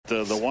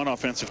the one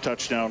offensive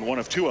touchdown, one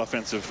of the two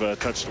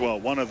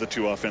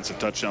offensive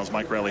touchdowns.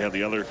 Mike Riley had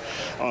the other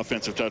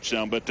offensive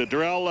touchdown. But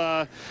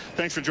Darrell,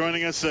 thanks for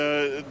joining us.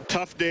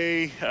 Tough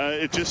day.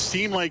 It just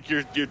seemed like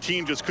your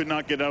team just could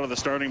not get out of the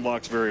starting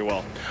blocks very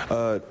well.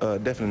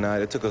 Definitely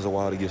not. It took us a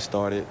while to get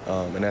started,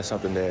 and that's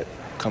something that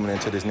coming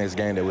into this next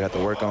game that we have to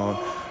work on,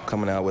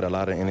 coming out with a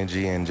lot of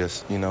energy and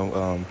just,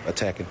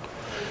 attacking.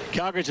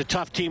 Calgary's a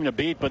tough team to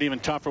beat, but even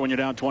tougher when you're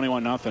down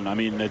 21-0. I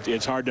mean,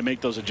 it's hard to make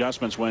those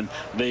adjustments when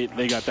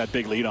they got that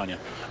big lead on you.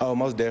 Oh,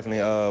 most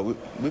definitely.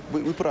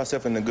 We put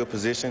ourselves in a good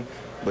position,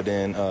 but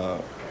then,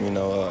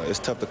 it's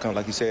tough to come,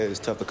 like you said, it's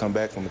tough to come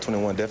back from a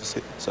 21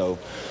 deficit. So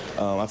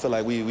I feel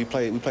like we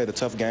played a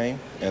tough game,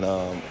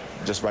 and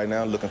just right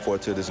now looking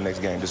forward to this next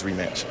game, this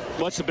rematch.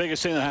 What's the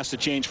biggest thing that has to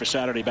change for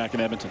Saturday back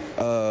in Edmonton?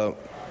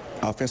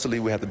 Offensively,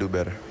 we have to do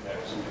better.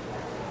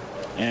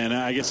 And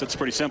I guess it's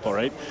pretty simple,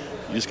 right?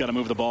 You just got to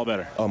move the ball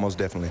better. Oh, most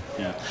definitely.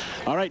 Yeah.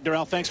 All right,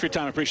 Darrell, thanks for your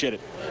time. I appreciate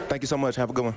it. Thank you so much. Have a good one.